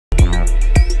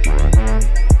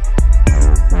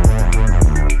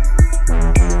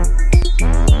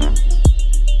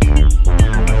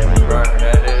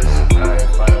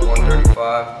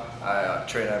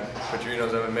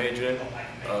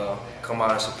come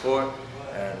out and support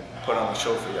and put on a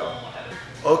show for y'all.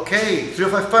 Okay,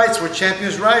 305 Fights, where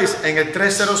champions rise. En el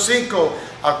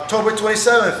 305, October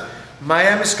 27th,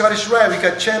 Miami Scottish Rite. We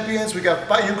got champions, we got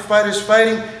young fighters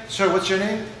fighting. Sir, what's your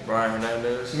name? Brian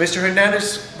Hernandez. Mr.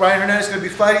 Hernandez, Brian Hernandez is going to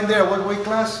be fighting there. What weight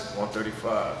class?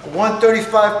 135.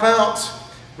 135 pounds.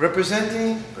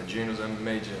 Representing? Padrino's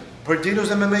MMA Gym. Padrino's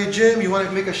MMA Gym. You want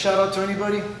to make a shout out to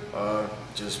anybody?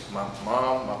 Just my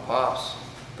mom, my pops,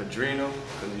 Padrino,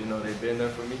 because you know they've been there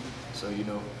for me. So you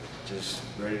know, just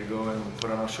ready to go and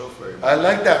put on a show for everybody. I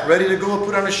like that. Ready to go and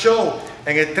put on a show.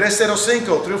 En el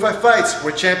 305, 305 Fights,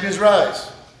 where champions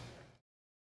rise.